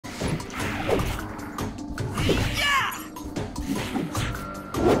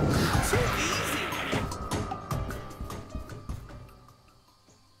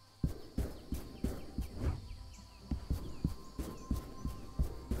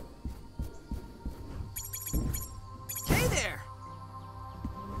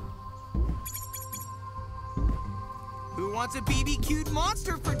wants a BBQ'd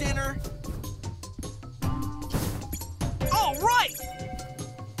monster for dinner. All right!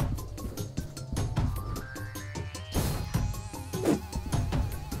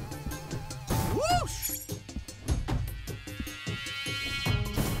 Whoosh!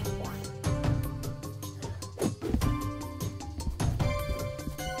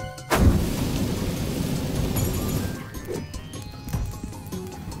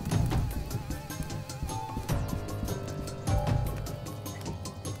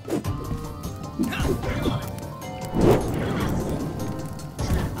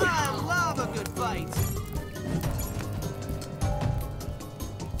 I love a good fight.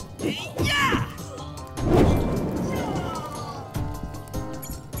 Yeah!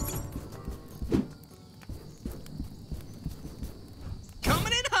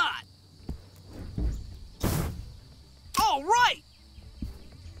 Coming in hot. All right.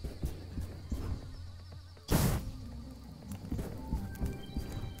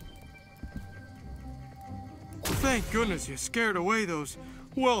 Thank goodness you scared away those,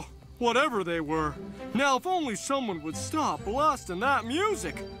 well, whatever they were. Now, if only someone would stop blasting that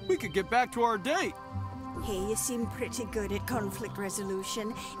music, we could get back to our date. Hey, you seem pretty good at conflict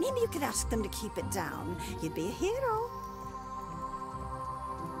resolution. Maybe you could ask them to keep it down. You'd be a hero.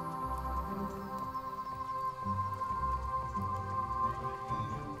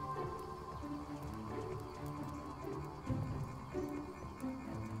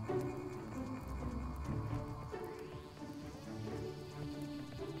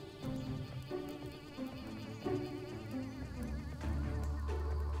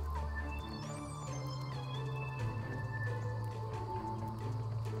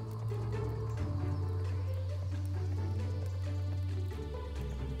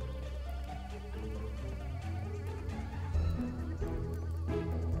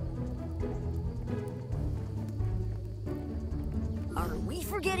 Are we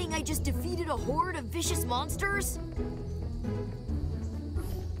forgetting I just defeated a horde of vicious monsters?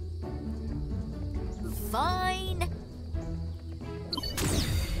 Fine.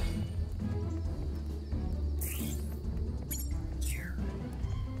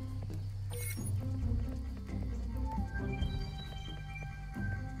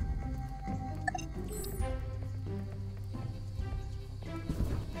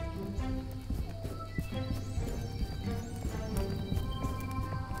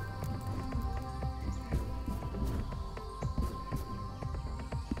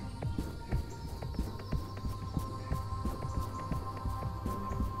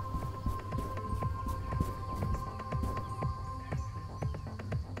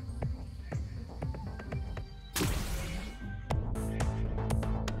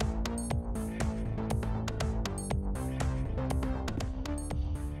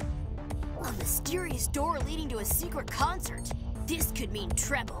 A mysterious door leading to a secret concert. This could mean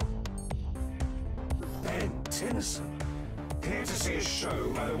trouble. Ben Tennyson, here to see a show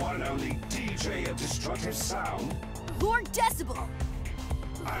by the one and only DJ of Destructive Sound. Lord Decibel!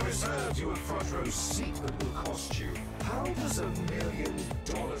 I reserved you a front row seat that will cost you. How does $1 million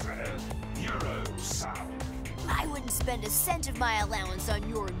euro sound? I wouldn't spend a cent of my allowance on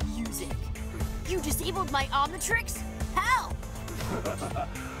your music. You disabled my Omnitrix? How?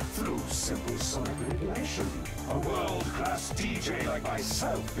 Through simple sonic manipulation. A world-class DJ like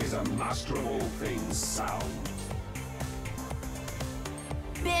myself is a master of all things sound.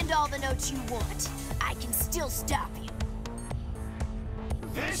 Bend all the notes you want. I can still stop you.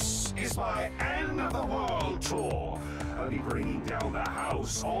 This is my End of the World tour. I'll be bringing down the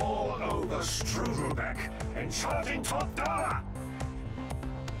house all over Strudelbeck and charging top dollar.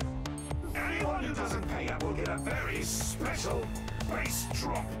 Anyone who doesn't pay up will get a very special bass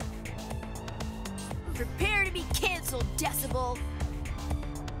drop. Prepare to be canceled, Decibel.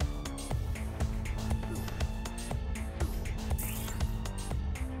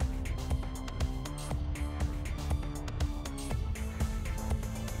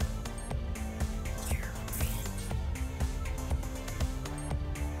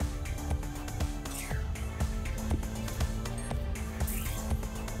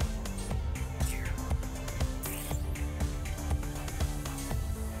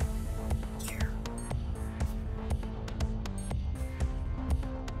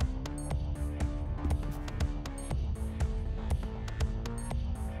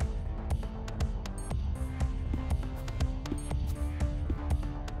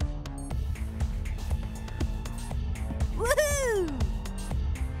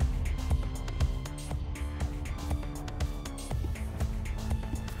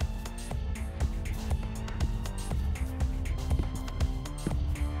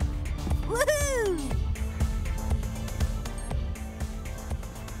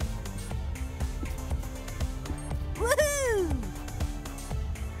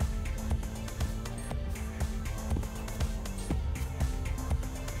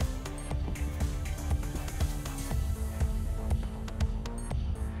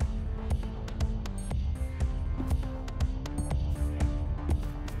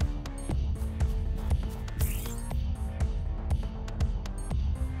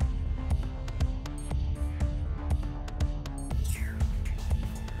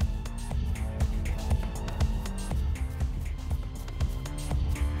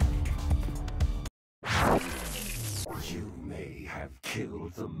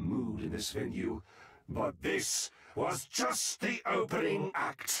 of the mood in this venue, but this was just the opening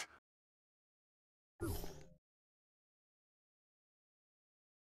act.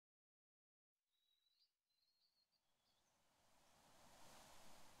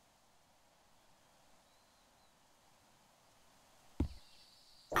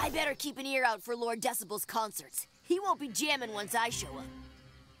 I better keep an ear out for Lord Decibel's concerts. He won't be jamming once I show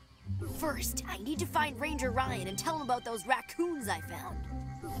up. First, I need to find Ranger Ryan and tell him about those raccoons I found.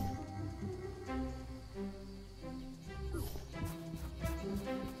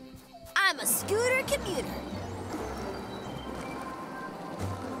 I'm a scooter commuter.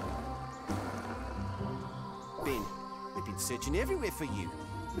 Ben, we've been searching everywhere for you.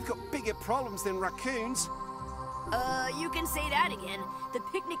 We've got bigger problems than raccoons. You can say that again. The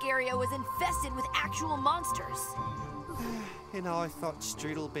picnic area was infested with actual monsters. And I thought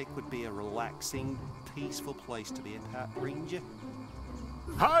Strudelbeck would be a relaxing, peaceful place to be a park ranger.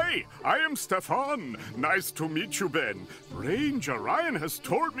 Hi, I am Stefan. Nice to meet you, Ben. Ranger Ryan has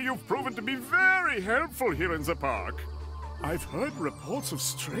told me you've proven to be very helpful here in the park. I've heard reports of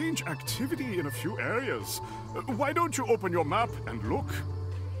strange activity in a few areas. Why don't you open your map and look?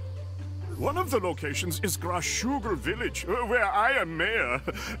 One of the locations is Grashugel Village, where I am mayor,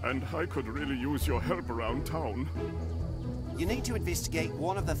 and I could really use your help around town. You need to investigate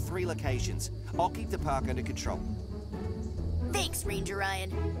one of the 3 locations. I'll keep the park under control. Thanks, Ranger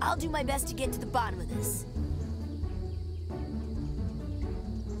Ryan. I'll do my best to get to the bottom of this.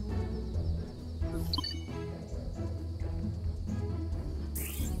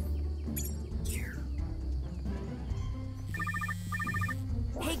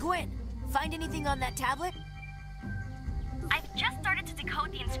 Hey, Gwen. Find anything on that tablet? I've just started to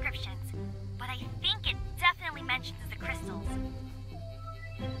decode the inscriptions, but I think it definitely mentions the crystals.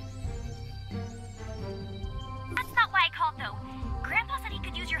 That's not why I called, though. Grandpa said he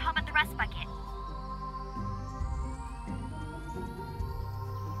could use your help at the rest bucket.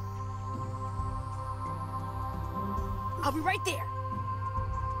 I'll be right there.